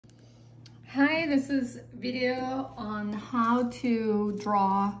Hi, this is video on how to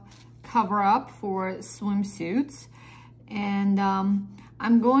draw cover up for swimsuits, and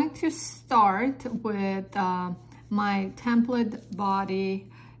I'm going to start with my template body,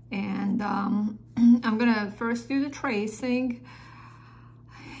 and I'm gonna first do the tracing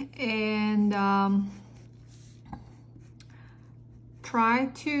and try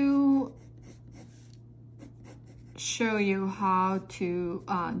to show you how to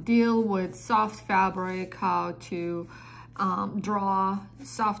deal with soft fabric, how to draw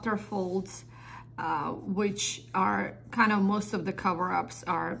softer folds, which are kind of most of the cover-ups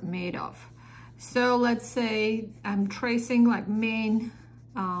are made of. So let's say I'm tracing like main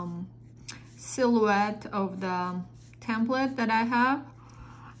silhouette of the template that I have.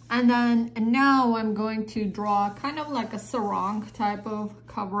 And then now I'm going to draw kind of like a sarong type of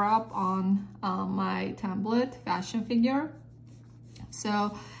cover up on my template fashion figure.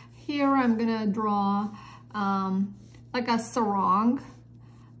 So here I'm gonna draw like a sarong,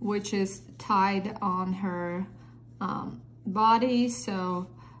 which is tied on her body. So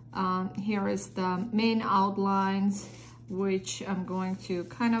here is the main outlines, which I'm going to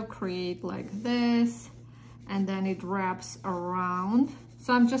kind of create like this, and then it wraps around.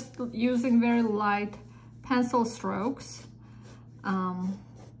 So I'm just using very light pencil strokes and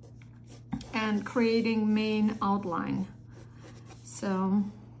creating main outline. So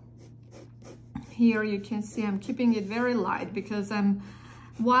here you can see I'm keeping it very light because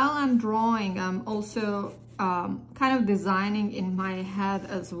while I'm drawing, I'm also kind of designing in my head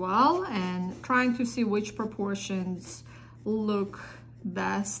as well and trying to see which proportions look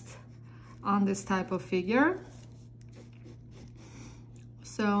best on this type of figure.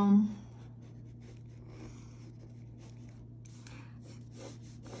 So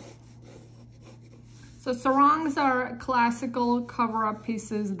sarongs are classical cover-up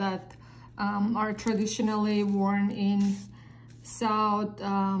pieces that are traditionally worn in Southeast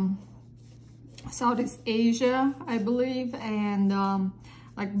Asia, I believe, and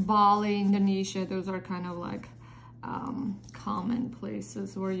like Bali, Indonesia. Those are kind of like common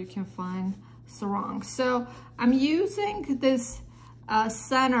places where you can find sarongs. So I'm using this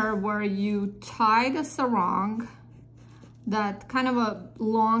center where you tie the sarong, that kind of a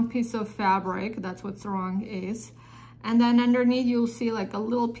long piece of fabric, that's what sarong is, and then underneath you'll see like a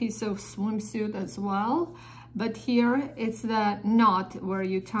little piece of swimsuit as well, but here it's the knot where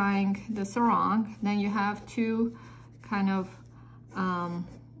you're tying the sarong. Then you have two kind of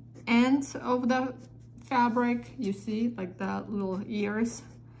ends of the fabric, you see like the little ears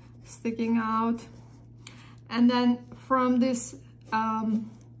sticking out, and then from this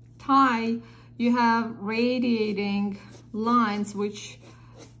tie you have radiating lines, which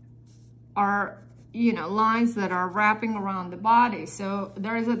are, you know, lines that are wrapping around the body. So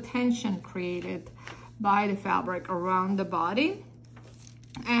there is a tension created by the fabric around the body,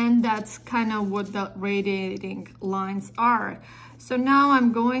 and that's kind of what the radiating lines are. So now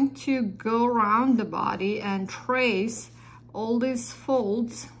I'm going to go around the body and trace all these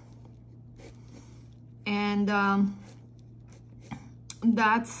folds, and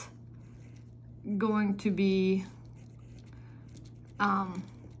that's going to be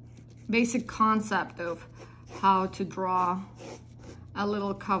basic concept of how to draw a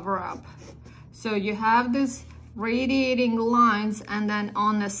little cover up. So you have this radiating lines, and then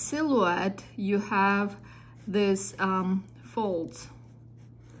on the silhouette you have this folds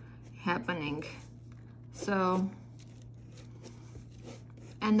happening. So,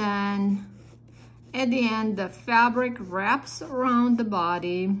 and then at the end the fabric wraps around the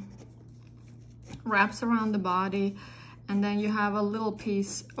body, and then you have a little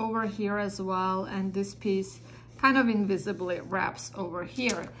piece over here as well, and this piece kind of invisibly wraps over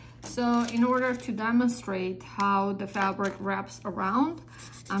here. So in order to demonstrate how the fabric wraps around,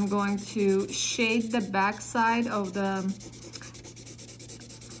 I'm going to shade the back side of the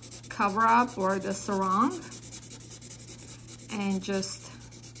cover up or the sarong and just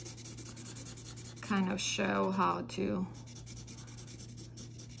kind of show how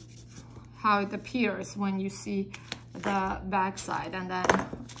it appears when you see the back side. And then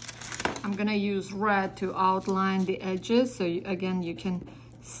I'm gonna use red to outline the edges, so again you can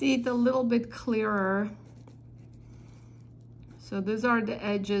see it a little bit clearer. So these are the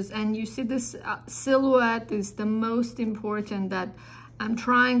edges, and you see this silhouette is the most important, that I'm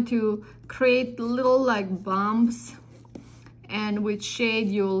trying to create little like bumps, and with shade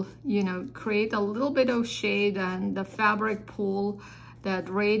you'll, you know, create a little bit of shade and the fabric pool that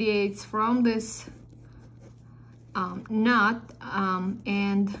radiates from this knot,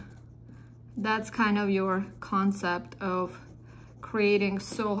 and that's kind of your concept of creating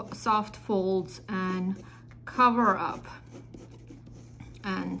so soft folds and cover up.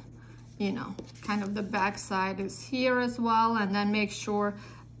 And you know, kind of the back side is here as well, and then make sure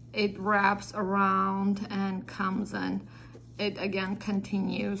it wraps around and comes, and it again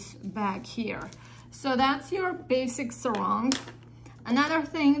continues back here. So that's your basic sarong. Another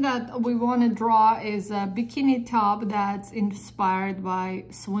thing that we want to draw is a bikini top that's inspired by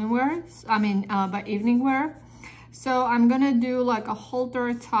swimwear, by evening wear. So I'm gonna do like a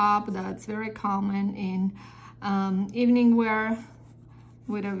halter top that's very common in evening wear,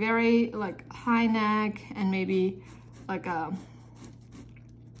 with a very like high neck and maybe like a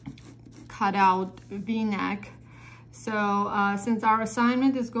cutout V-neck. So since our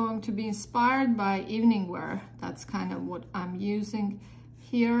assignment is going to be inspired by evening wear, that's kind of what I'm using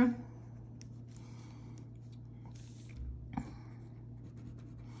here.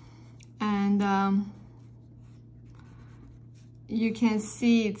 And you can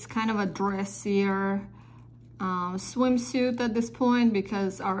see it's kind of a dressier swimsuit at this point,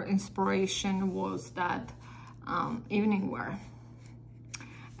 because our inspiration was that evening wear.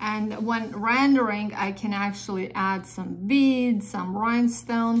 And when rendering, I can actually add some beads, some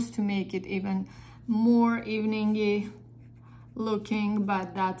rhinestones to make it even more evening-y looking,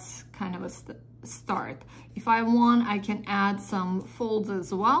 but that's kind of a start. If I want, I can add some folds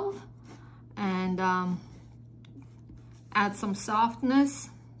as well and add some softness.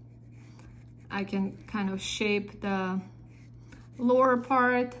 I can kind of shape the lower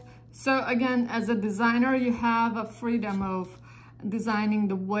part. So again, as a designer, you have a freedom of designing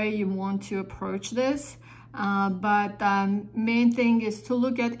the way you want to approach this. But main thing is to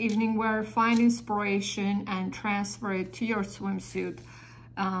look at evening wear, find inspiration, and transfer it to your swimsuit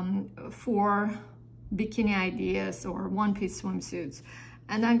for bikini ideas or one-piece swimsuits.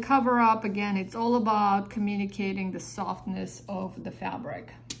 And then cover up, again, it's all about communicating the softness of the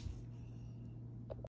fabric.